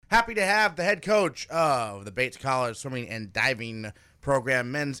Happy to have the head coach of the Bates College Swimming and Diving Program,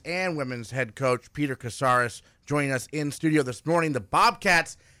 men's and women's head coach, Peter Casares, joining us in studio this morning. The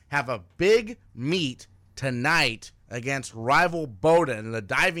Bobcats have a big meet tonight against rival Bowdoin. The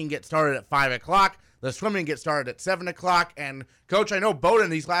diving gets started at 5 o'clock. The swimming gets started at 7 o'clock. And, Coach, I know Bowdoin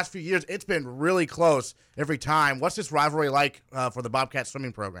these last few years, it's been really close every time. What's this rivalry like for the Bobcat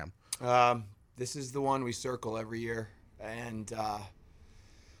swimming program? This is the one we circle every year. And,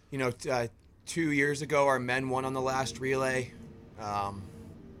 2 years ago, our men won on the last relay.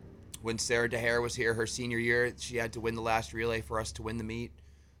 When Sarah DeHare was here her senior year, she had to win the last relay for us to win the meet.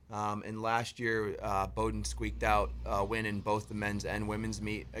 And last year, Bowdoin squeaked out a win in both the men's and women's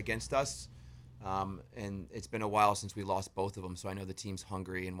meet against us. And it's been a while since we lost both of them, so I know the team's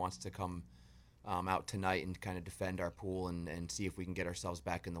hungry and wants to come out tonight and kind of defend our pool and see if we can get ourselves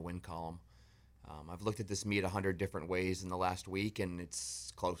back in the win column. I've looked at this meet 100 different ways in the last week, and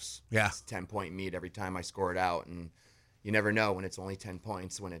it's close. Yeah. It's a 10-point meet every time I score it out, and you never know when it's only 10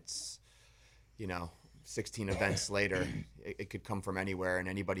 points, when it's, 16 events later. It could come from anywhere, and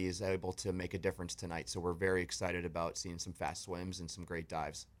anybody is able to make a difference tonight. So we're very excited about seeing some fast swims and some great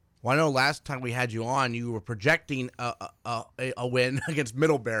dives. Well, I know last time we had you on, you were projecting a win against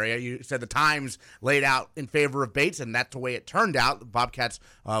Middlebury. You said the times laid out in favor of Bates, and that's the way it turned out. The Bobcats,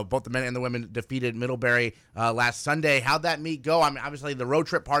 both the men and the women, defeated Middlebury last Sunday. How'd that meet go? I mean, obviously the road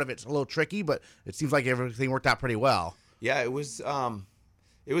trip part of it's a little tricky, but it seems like everything worked out pretty well. Yeah, it was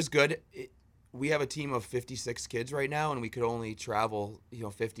good. We have a team of 56 kids right now, and we could only travel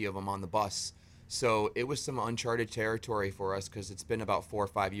 50 of them on the bus. So it was some uncharted territory for us because it's been about 4 or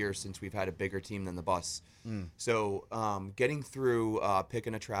 5 years since we've had a bigger team than the bus. So getting through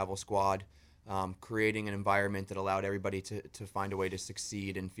picking a travel squad, creating an environment that allowed everybody to find a way to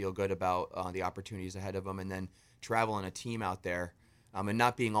succeed and feel good about the opportunities ahead of them, and then traveling a team out there and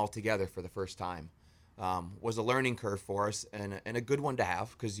not being all together for the first time was a learning curve for us and a good one to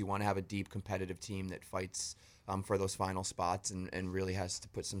have, because you want to have a deep competitive team that fights for those final spots and really has to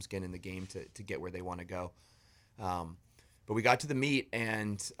put some skin in the game to get where they want to go. But we got to the meet,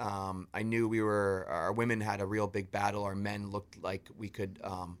 and I knew our women had a real big battle. Our men looked like we could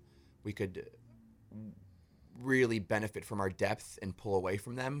really benefit from our depth and pull away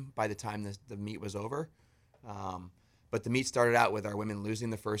from them by the time the meet was over. But the meet started out with our women losing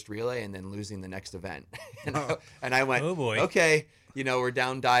the first relay and then losing the next event. and I went, oh boy. Okay, we're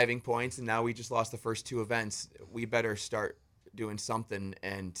down diving points, and now we just lost the first 2 events. We better start doing something.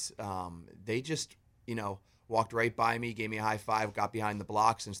 And they just, walked right by me, gave me a high five, got behind the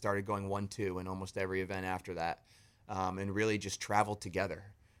blocks, and started going 1-2 in almost every event after that, and really just traveled together.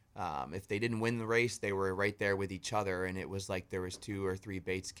 If they didn't win the race, they were right there with each other, and it was like there was 2 or 3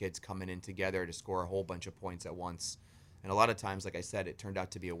 Bates kids coming in together to score a whole bunch of points at once. And a lot of times, like I said, it turned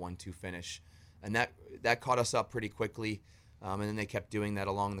out to be a 1-2 finish. And that caught us up pretty quickly. And then they kept doing that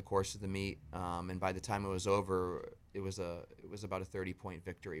along the course of the meet. And by the time it was over, it was about a 30-point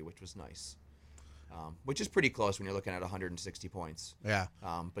victory, which was nice. Which is pretty close when you're looking at 160 points. Yeah.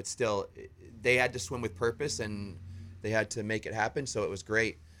 But still, they had to swim with purpose, and they had to make it happen, so it was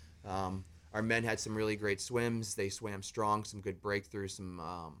great. Our men had some really great swims. They swam strong, some good breakthroughs,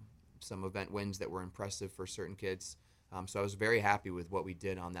 some event wins that were impressive for certain kids. So I was very happy with what we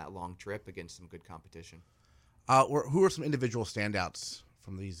did on that long trip against some good competition. Who are some individual standouts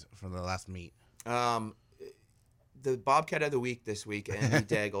from the last meet? The Bobcat of the Week this week, Andy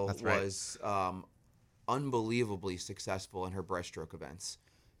Daigle, right. was unbelievably successful in her breaststroke events.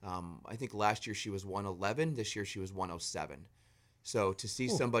 I think last year she was 111. This year she was 107. So to see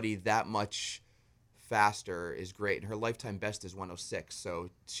somebody that much faster is great. And her lifetime best is 106. So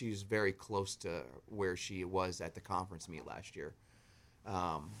she's very close to where she was at the conference meet last year.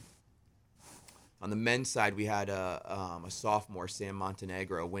 On the men's side, we had a sophomore, Sam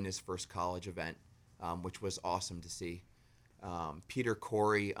Montenegro, win his first college event, which was awesome to see. Peter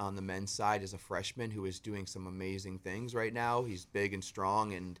Corey on the men's side is a freshman who is doing some amazing things right now. He's big and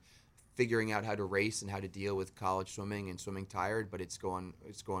strong and figuring out how to race and how to deal with college swimming and swimming tired, but it's going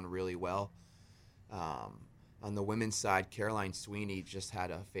really well. On the women's side, Caroline Sweeney just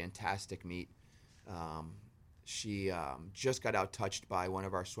had a fantastic meet. She just got out-touched by one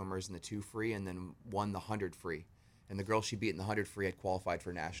of our swimmers in the 2 free and then won the 100 free. And the girl she beat in the 100 free had qualified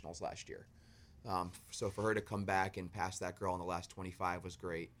for nationals last year. So for her to come back and pass that girl in the last 25 was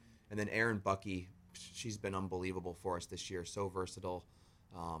great. And then Erin Bucky, she's been unbelievable for us this year, so versatile.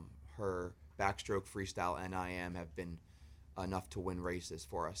 Her backstroke, freestyle, NIM have been enough to win races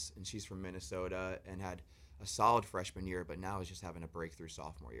for us. And she's from Minnesota and had a solid freshman year, but now is just having a breakthrough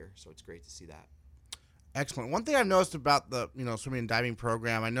sophomore year. So it's great to see that. Excellent. One thing I've noticed about the swimming and diving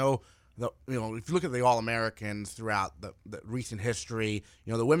program, I know if you look at the All-Americans throughout the recent history,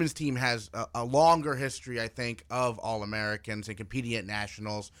 the women's team has a longer history, I think, of All-Americans and competing at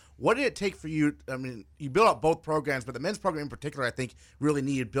nationals. What did it take for you? I mean, you built up both programs, but the men's program in particular, I think, really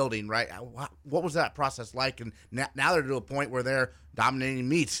needed building, right? What was that process like? And now they're to a point where they're dominating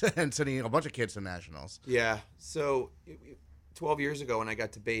meets and sending a bunch of kids to nationals. Yeah. So 12 years ago when I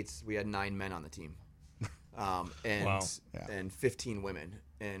got to Bates, we had 9 men on the team. And Wow. and 15 women,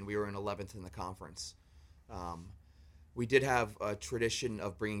 and we were in 11th in the conference. We did have a tradition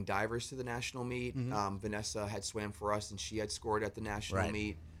of bringing divers to the national meet. Vanessa had swam for us, and she had scored at the national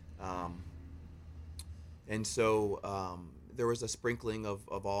meet. And so there was a sprinkling of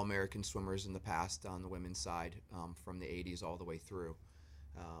All-American swimmers in the past on the women's side from the 80s all the way through.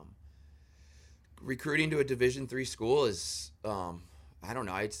 Recruiting to a Division III school is... I don't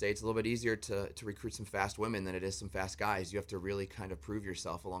know. I'd say it's a little bit easier to recruit some fast women than it is some fast guys. You have to really kind of prove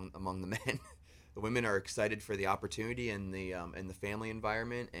yourself among the men. The women are excited for the opportunity and the family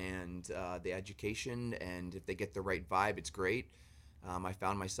environment and the education. And if they get the right vibe, it's great. I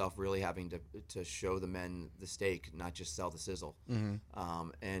found myself really having to show the men the steak, not just sell the sizzle.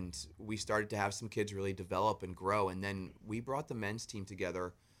 And we started to have some kids really develop and grow. And then we brought the men's team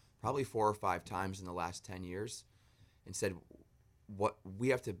together probably 4 or 5 times in the last 10 years and said, what we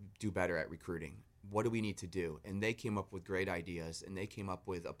have to do better at recruiting. What do we need to do? And they came up with great ideas, and they came up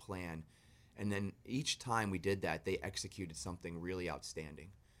with a plan. And then each time we did that, they executed something really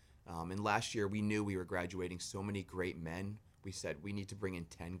outstanding. And last year, we knew we were graduating so many great men. We said we need to bring in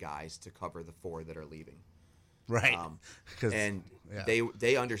 10 guys to cover the 4 that are leaving. Right. And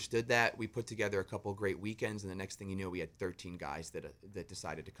they understood that. We put together a couple of great weekends, and the next thing you know, we had 13 guys that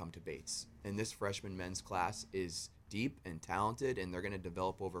decided to come to Bates. And this freshman men's class is deep and talented, and they're going to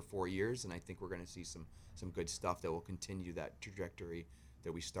develop over 4 years, and I think we're going to see some good stuff that will continue that trajectory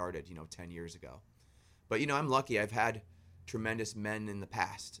that we started 10 years ago. But I'm lucky. I've had tremendous men in the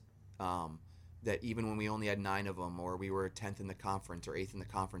past that even when we only had 9 of them, or we were 10th in the conference or 8th in the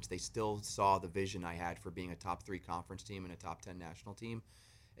conference, they still saw the vision I had for being a top 3 conference team and a top 10 national team,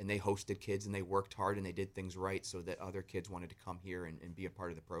 and they hosted kids, and they worked hard, and they did things right so that other kids wanted to come here and be a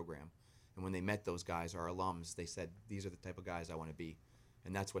part of the program. And when they met those guys, our alums, they said, these are the type of guys I want to be.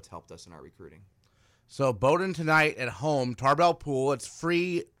 And that's what's helped us in our recruiting. So Bowdoin tonight at home, Tarbell Pool. It's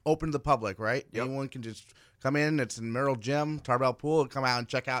free, open to the public, right? Yep. Anyone can just come in. It's in Merrill Gym, Tarbell Pool. Come out and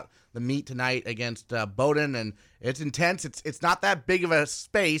check out the meet tonight against Bowdoin. And it's intense. It's not that big of a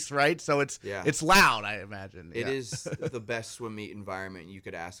space, right? So it's loud, I imagine. It is the best swim meet environment you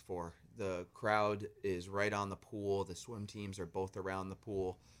could ask for. The crowd is right on the pool. The swim teams are both around the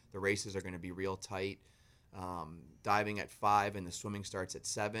pool. The races are going to be real tight. Diving at 5 and the swimming starts at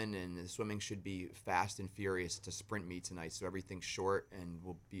 7, and the swimming should be fast and furious. It's a sprint meet tonight, so everything's short and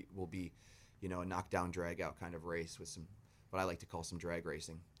will be a knockdown drag out kind of race with some what I like to call some drag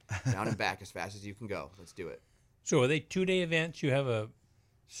racing. Down and back as fast as you can go. Let's do it. So are they 2-day events? You have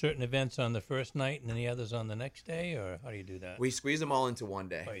certain events on the first night and then the others on the next day, or how do you do that? We squeeze them all into one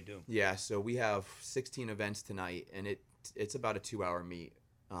day. Oh, you do? Yeah, so we have 16 events tonight, and it's about a 2-hour meet.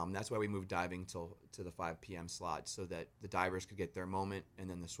 That's why we moved diving to the 5 p.m. slot, so that the divers could get their moment, and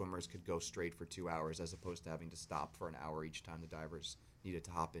then the swimmers could go straight for 2 hours, as opposed to having to stop for an hour each time the divers needed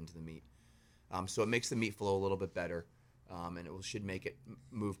to hop into the meet. So it makes the meet flow a little bit better, and it should make it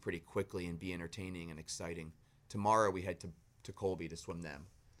move pretty quickly and be entertaining and exciting. Tomorrow we head to Colby to swim them,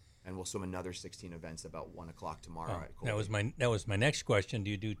 and we'll swim another 16 events about 1 o'clock tomorrow at Colby. That was my next question.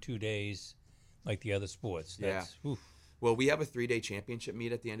 Do you do 2 days like the other sports? Oof. Well, we have a 3-day championship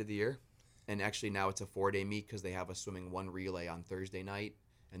meet at the end of the year, and actually now it's a 4-day meet because they have us swimming 1 relay on Thursday night,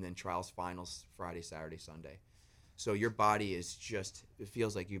 and then trials finals Friday, Saturday, Sunday. So your body is it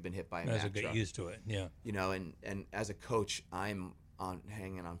feels like you've been hit by a Mack truck. Get used to it, yeah. And as a coach, I'm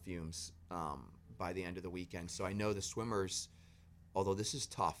hanging on fumes by the end of the weekend. So I know the swimmers, although this is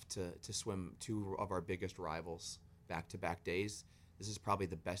tough to swim 2 of our biggest rivals back-to-back days, this is probably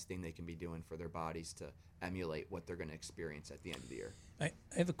the best thing they can be doing for their bodies to emulate what they're going to experience at the end of the year. I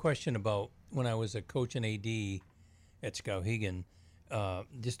have a question about when I was a coach and AD at Skowhegan,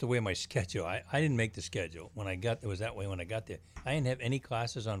 just the way my schedule. I didn't make the schedule. It was that way when I got there. I didn't have any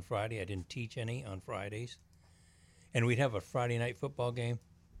classes on Friday. I didn't teach any on Fridays. And we'd have a Friday night football game.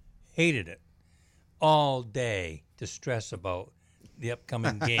 Hated it. All day to stress about the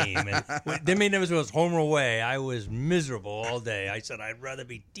upcoming game. And it was home or away. I was miserable all day. I said I'd rather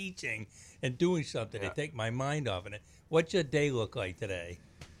be teaching and doing something to take my mind off of it. What's your day look like today?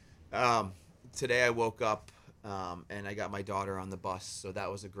 Today I woke up and I got my daughter on the bus, so that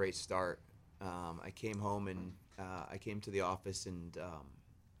was a great start. I came home and I came to the office and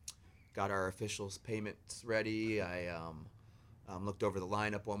got our officials' payments ready. I looked over the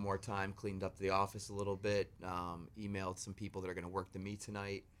lineup one more time, cleaned up the office a little bit, emailed some people that are going to work the meet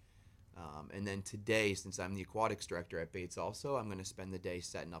tonight. And then today, since I'm the aquatics director at Bates also, I'm going to spend the day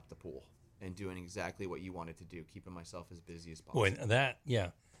setting up the pool and doing exactly what you wanted to do, keeping myself as busy as possible.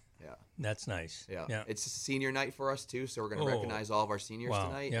 Boy, that's nice. Yeah. It's senior night for us, too, so we're going to recognize all of our seniors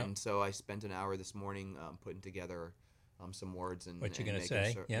tonight. And so I spent an hour this morning putting together some words and, what you're and going to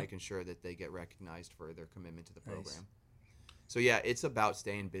say. Making sure that they get recognized for their commitment to the program. So, yeah, it's about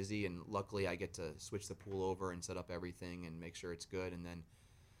staying busy, and luckily I get to switch the pool over and set up everything and make sure it's good. And then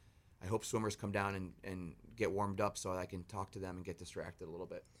I hope swimmers come down and get warmed up so I can talk to them and get distracted a little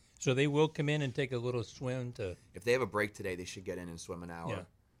bit. So they will come in and take a little swim to... If they have a break today, they should get in and swim an hour,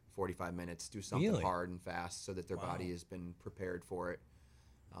 45 minutes, do something hard and fast so that their body has been prepared for it.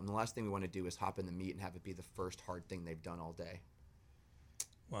 The last thing we want to do is hop in the meet and have it be the first hard thing they've done all day.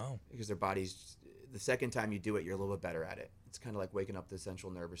 Wow. Because their body's... The second time you do it, you're a little bit better at it. It's kind of like waking up the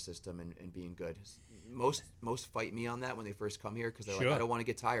central nervous system and being good. Most fight me on that when they first come here because they're like, I don't want to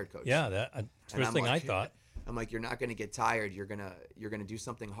get tired, coach. Yeah, that's the first thing I thought. I'm like, you're not going to get tired. You're gonna do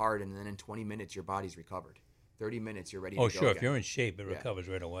something hard, and then in 20 minutes, your body's recovered. 30 minutes, you're ready to go sure. again. If you're in shape, it recovers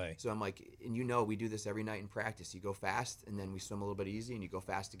right away. So I'm like, and we do this every night in practice. You go fast, and then we swim a little bit easy, and you go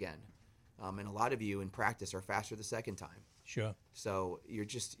fast again. And a lot of you in practice are faster the second time. Sure. So you're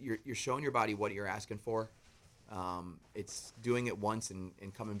showing your body what you're asking for. It's doing it once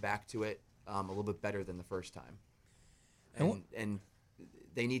and coming back to it a little bit better than the first time. And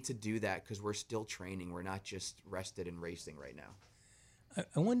they need to do that because we're still training. We're not just rested and racing right now.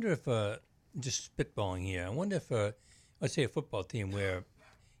 I wonder if, just spitballing here, I wonder if, let's say a football team where,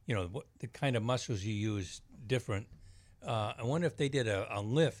 what the kind of muscles you use different. I wonder if they did a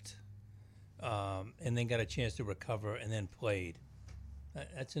lift and then got a chance to recover and then played.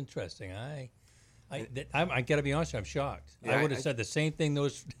 That's interesting. I got to be honest, I'm shocked. Yeah, I would have said the same thing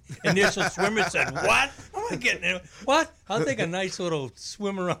those initial swimmers said. What? Am I getting it? What? I'll take a nice little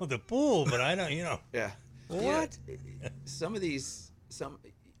swim around the pool, but I don't, Yeah. What? Yeah.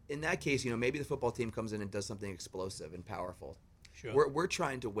 In that case, maybe the football team comes in and does something explosive and powerful. Sure. We're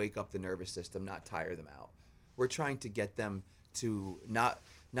trying to wake up the nervous system, not tire them out. We're trying to get them to not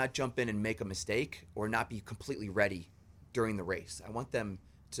jump in and make a mistake or not be completely ready during the race. I want them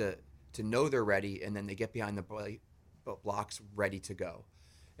to know they're ready, and then they get behind the blocks ready to go.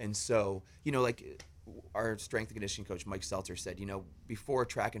 And so, like our strength and conditioning coach, Mike Seltzer, said, before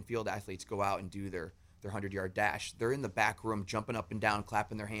track and field athletes go out and do their 100-yard dash, they're in the back room jumping up and down,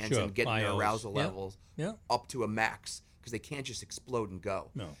 clapping their hands and getting their arousal levels up to a max because they can't just explode and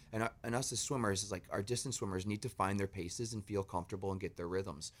go. No. And us as swimmers, is like our distance swimmers need to find their paces and feel comfortable and get their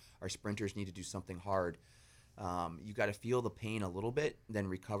rhythms. Our sprinters need to do something hard. You got to feel the pain a little bit, then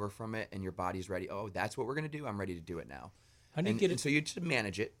recover from it, and your body's ready. Oh, that's what we're going to do. I'm ready to do it now. How do you get it? And so you just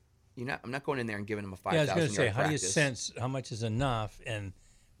manage it. I'm not going in there and giving them a 5,000 I was going to say, yard how do you practice. sense how much is enough and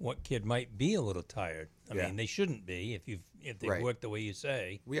what kid might be a little tired? I mean, they shouldn't be if they work the way you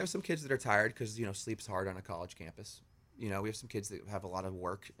say. We have some kids that are tired because sleep's hard on a college campus. We have some kids that have a lot of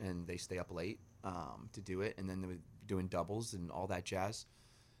work and they stay up late to do it, and then they're doing doubles and all that jazz.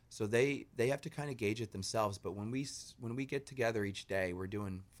 So they have to kind of gauge it themselves. But when we get together each day, we're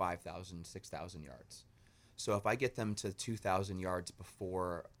doing 5,000, 6,000 yards. So if I get them to 2,000 yards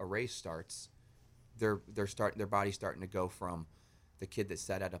before a race starts, their body's starting to go from the kid that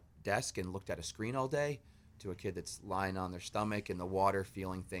sat at a desk and looked at a screen all day to a kid that's lying on their stomach in the water,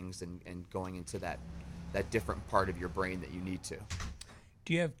 feeling things and going into that different part of your brain that you need to.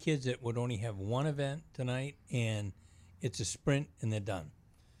 Do you have kids that would only have one event tonight and it's a sprint and they're done?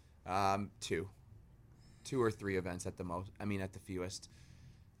 2 or 3 events at the most. I mean, at the fewest.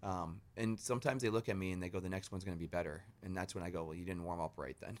 And sometimes they look at me and they go, the next one's going to be better. And that's when I go, well, you didn't warm up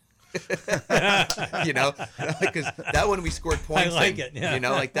right then. Because that one we scored points. I like it. Yeah.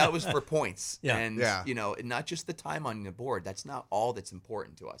 Like that was for points. Yeah. And, not just the time on the board. That's not all that's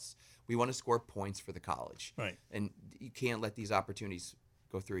important to us. We want to score points for the college. Right. And you can't let these opportunities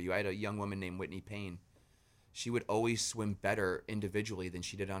go through you. I had a young woman named Whitney Payne. She would always swim better individually than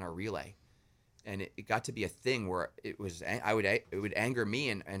she did on a relay. And it got to be a thing where it would anger me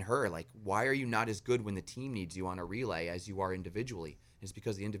and her, like, why are you not as good when the team needs you on a relay as you are individually? And it's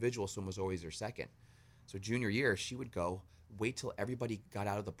because the individual swim was always her second. So junior year, she would go, wait till everybody got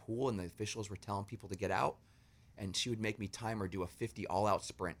out of the pool and the officials were telling people to get out, and she would make me time her do a 50 all-out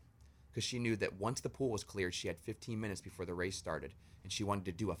sprint because she knew that once the pool was cleared, she had 15 minutes before the race started, and she wanted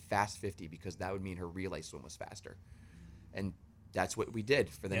to do a fast 50 because that would mean her relay swim was faster. And that's what we did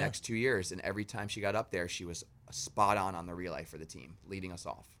for the next 2 years. And every time she got up there, she was spot on the relay for the team, leading us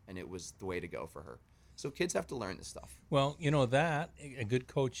off. And it was the way to go for her. So kids have to learn this stuff. Well, that, a good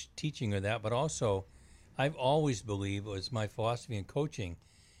coach teaching her that, but also I've always believed, it was my philosophy in coaching,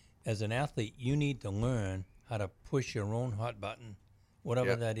 as an athlete, you need to learn how to push your own hot button,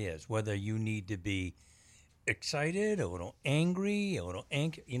 whatever that is, whether you need to be excited, a little angry, a little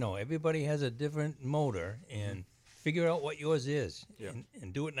everybody has a different motor, and figure out what yours is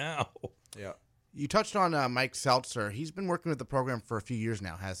and do it now. Yeah. You touched on Mike Seltzer. He's been working with the program for a few years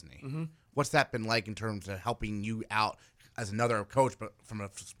now, hasn't he? Mm-hmm. What's that been like in terms of helping you out as another coach, but from a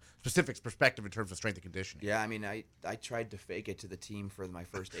specific perspective in terms of strength and conditioning? Yeah, I mean, I tried to fake it to the team for my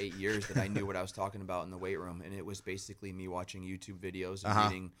first 8 years that I knew what I was talking about in the weight room, and it was basically me watching YouTube videos and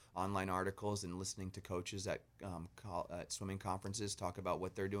reading online articles and listening to coaches at swimming conferences talk about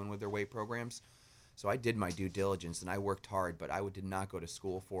what they're doing with their weight programs. So I did my due diligence, and I worked hard, but I did not go to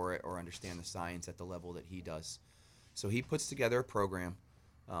school for it or understand the science at the level that he does. So he puts together a program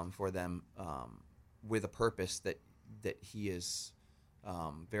for them with a purpose that he is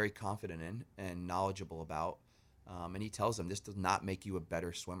very confident in and knowledgeable about. And he tells them, this does not make you a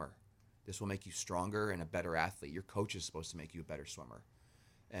better swimmer. This will make you stronger and a better athlete. Your coach is supposed to make you a better swimmer.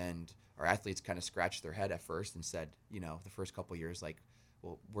 And our athletes kind of scratched their head at first and said, the first couple of years, like,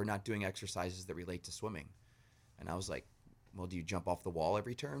 well, we're not doing exercises that relate to swimming. And I was like, well, do you jump off the wall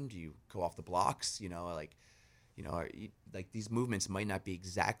every turn? Do you go off the blocks? Like these movements might not be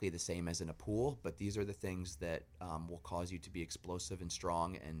exactly the same as in a pool, but these are the things that will cause you to be explosive and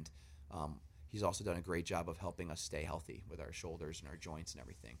strong. And he's also done a great job of helping us stay healthy with our shoulders and our joints and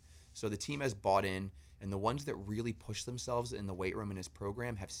everything. So the team has bought in, and the ones that really push themselves in the weight room in his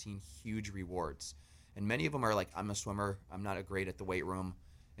program have seen huge rewards. And many of them are like, I'm a swimmer, I'm not great at the weight room,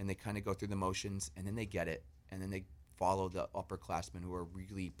 and they kind of go through the motions, and then they get it, and then they follow the upperclassmen who are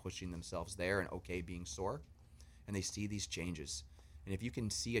really pushing themselves there and okay being sore, and they see these changes. And if you can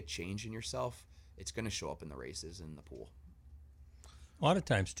see a change in yourself, it's going to show up in the races and the pool. A lot of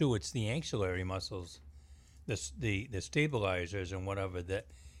times, too, it's the ancillary muscles, the stabilizers and whatever that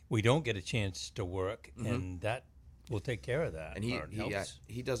we don't get a chance to work, and that will take care of that. And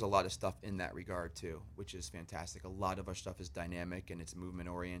he does a lot of stuff in that regard too, which is fantastic. A lot of our stuff is dynamic and it's movement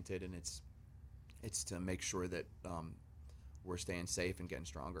oriented, and it's to make sure that we're staying safe and getting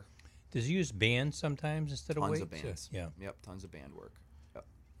stronger. Does he use bands sometimes instead of weights? Tons of bands. Yeah. Yep. Tons of band work. Yep.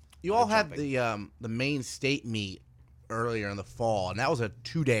 You all had the Maine State meet earlier in the fall, and that was a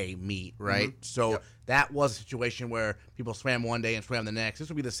 2-day meet, right? Mm-hmm. So that was a situation where people swam one day and swam the next. This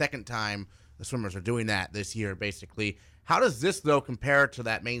will be the second time the swimmers are doing that this year, basically. How does this, though, compare to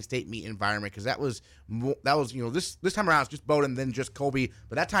that Maine State meet environment? Because that was this time around it's just Bowdoin, then just Colby,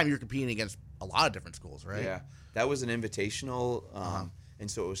 but that time you're competing against a lot of different schools, right? Yeah, that was an invitational, and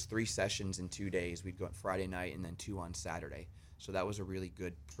so it was 3 sessions in 2 days. We'd go on Friday night and then 2 on Saturday. So that was a really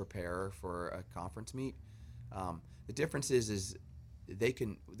good preparer for a conference meet. The difference is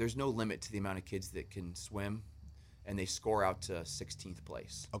there's no limit to the amount of kids that can swim, and they score out to 16th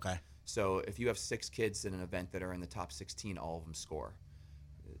place. Okay. So if you have 6 kids in an event that are in the top 16, all of them score.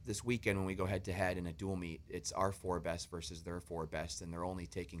 This weekend when we go head-to-head in a dual meet, it's our 4 best versus their 4 best, and they're only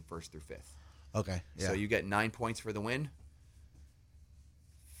taking 1st through 5th. Okay, yeah. So you get 9 points for the win,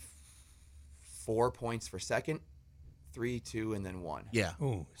 4 points for second, 3, 2, and then 1. Yeah.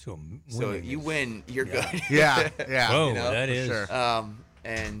 Ooh, So if you win, you're good. Yeah, yeah. Whoa, that is. Sure.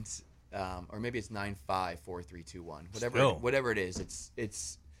 Or maybe it's 9, 5, 4, 3, 2, 1. Still. Whatever it is,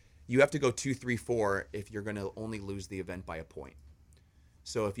 it's you have to go 2, 3, 4 if you're going to only lose the event by a point.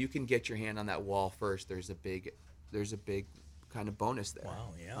 So if you can get your hand on that wall first, there's a big kind of bonus there.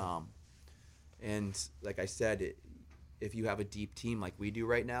 Wow, yeah. And like I said, if you have a deep team like we do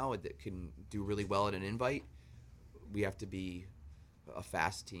right now that can do really well at an invite, we have to be a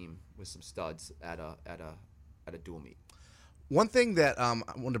fast team with some studs at a dual meet. One thing that I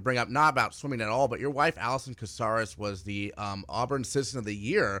wanted to bring up, not about swimming at all, but your wife, Allison Casares, was the Auburn Citizen of the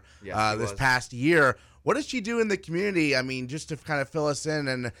Year this past year. What does she do in the community? I mean, just to kind of fill us in.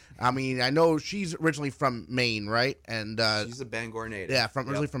 And, I mean, I know she's originally from Maine, right? And she's a Bangor native. Yeah,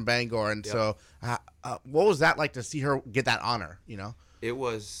 originally from Bangor. And so what was that like to see her get that honor, It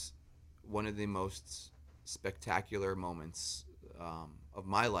was one of the most spectacular moments of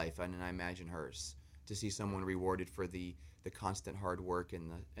my life, and I imagine hers, to see someone rewarded for the constant hard work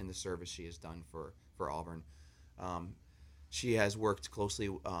and the service she has done for Auburn. She has worked closely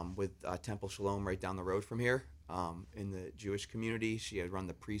with Temple Shalom right down the road from here in the Jewish community. She had run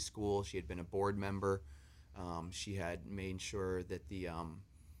the preschool. She had been a board member. She had made sure that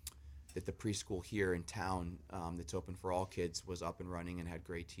that the preschool here in town that's open for all kids was up and running and had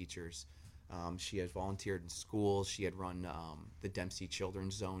great teachers. She had volunteered in schools. She had run the Dempsey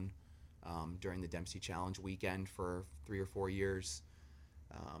Children's Zone during the Dempsey Challenge weekend for 3 or 4 years.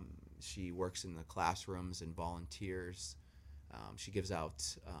 She works in the classrooms and volunteers. She gives out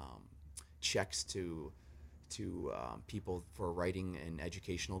checks to people for writing and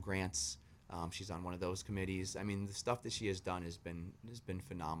educational grants. She's on one of those committees. I mean, the stuff that she has done has been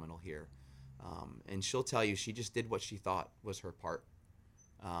phenomenal here. And she'll tell you she just did what she thought was her part.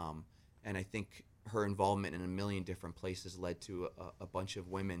 And I think her involvement in a million different places led to a bunch of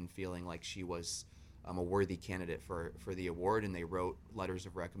women feeling like she was a worthy candidate for the award, and they wrote letters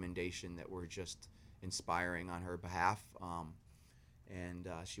of recommendation that were just inspiring on her behalf. And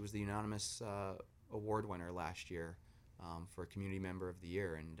she was the unanimous award winner last year for Community Member of the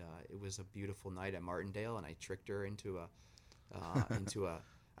Year, and it was a beautiful night at Martindale, and I tricked her into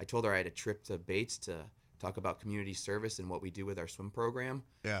I told her I had a trip to Bates to talk about community service and what we do with our swim program.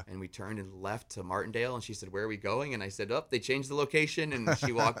 Yeah. And we turned and left to Martindale, and she said, "Where are we going?" And I said, "Oh, they changed the location." And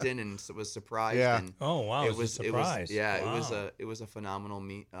she walked in and was surprised. Yeah. And Oh wow! It was a surprise. Wow. It was a phenomenal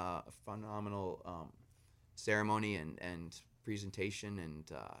ceremony and presentation,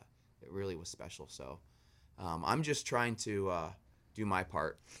 and it really was special. So I'm just trying to do my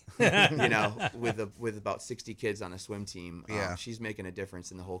part, with about 60 kids on a swim team. She's making a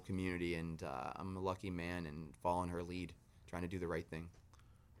difference in the whole community, and I'm a lucky man and following her lead, trying to do the right thing.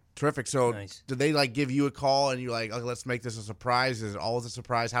 Terrific. So Nice. did they give you a call and you're like, okay, let's make this a surprise? Is it always a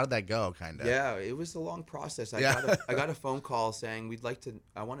surprise? How did that go, kind of? Yeah, it was a long process. I got a phone call saying,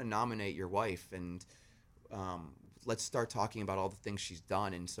 I want to nominate your wife, and let's start talking about all the things she's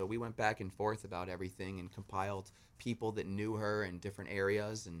done. And so we went back and forth about everything and compiled people that knew her in different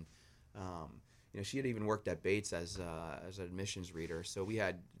areas. And she had even worked at Bates as an admissions reader. So we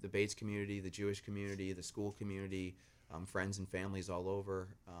had the Bates community, the Jewish community, the school community, friends and families all over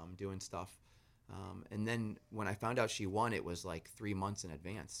doing stuff. And then when I found out she won, it was like 3 months in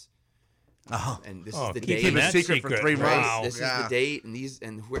advance. And this is the date. Keep a secret for 3 months. Wow. This is the date,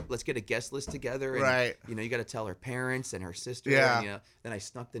 and let's get a guest list together. And, Right. you got to tell her parents and her sister. Yeah. And, then I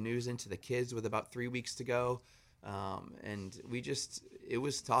snuck the news into the kids with about 3 weeks to go. And it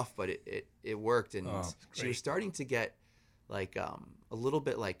was tough, but it worked. And she was starting to get like a little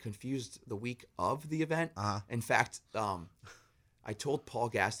bit like confused the week of the event. In fact, I told Paul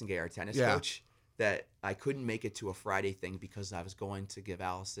Gastingay, our tennis coach, that I couldn't make it to a Friday thing because I was going to give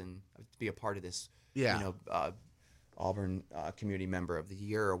Allison to be a part of this, Auburn Community Member of the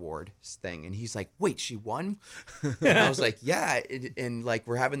Year award thing. And he's like, "Wait, she won?" And I was like, "Yeah." And like,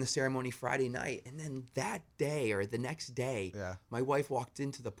 we're having the ceremony Friday night. And then that day or the next day, my wife walked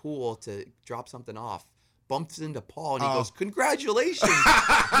into the pool to drop something off, bumps into Paul, and he goes, "Congratulations."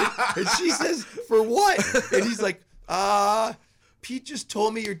 And she says, "For what?" And he's like, "Pete just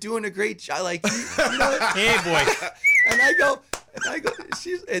told me you're doing a great job." Like, Hey, boy. And I go,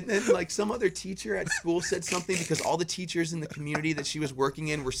 and then like some other teacher at school said something because all the teachers in the community that she was working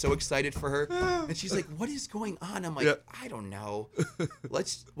in were so excited for her. And she's like, "What is going on?" I'm like, "I don't know.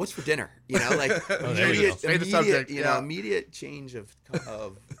 What's for dinner?" Like immediate change of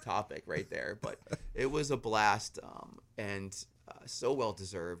topic right there. But it was a blast and so well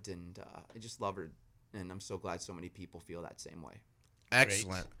deserved, and I just love her, and I'm so glad so many people feel that same way.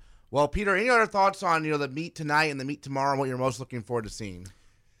 Excellent. Great. Well, Peter, any other thoughts on the meet tonight and the meet tomorrow and what you're most looking forward to seeing?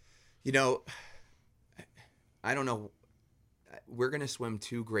 I don't know. We're going to swim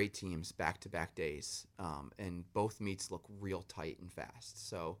 2 great teams back-to-back days, and both meets look real tight and fast.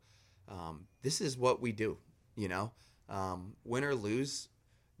 So this is what we do, win or lose.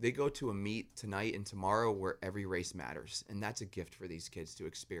 They go to a meet tonight and tomorrow where every race matters, and that's a gift for these kids to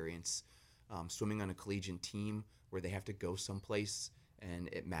experience. Swimming on a collegiate team where they have to go someplace, and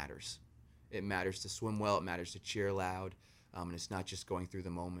it matters. It matters to swim well. It matters to cheer loud. And it's not just going through the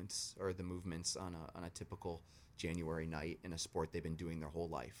moments or the movements on a typical January night in a sport they've been doing their whole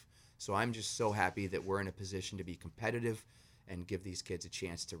life. So I'm just so happy that we're in a position to be competitive and give these kids a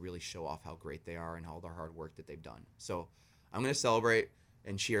chance to really show off how great they are and all the hard work that they've done. So I'm going to celebrate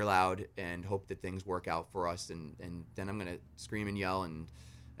and cheer loud and hope that things work out for us. And then I'm going to scream and yell and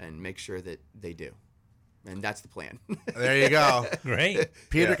make sure that they do. And that's the plan. There you go. Great.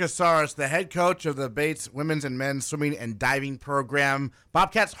 Peter Casares, the head coach of the Bates women's and men's swimming and diving program.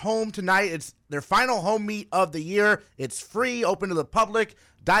 Bobcats home tonight. It's their final home meet of the year. It's free, open to the public.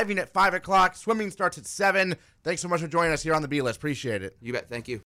 Diving at 5 o'clock. Swimming starts at 7. Thanks so much for joining us here on the B-List. Appreciate it. You bet. Thank you.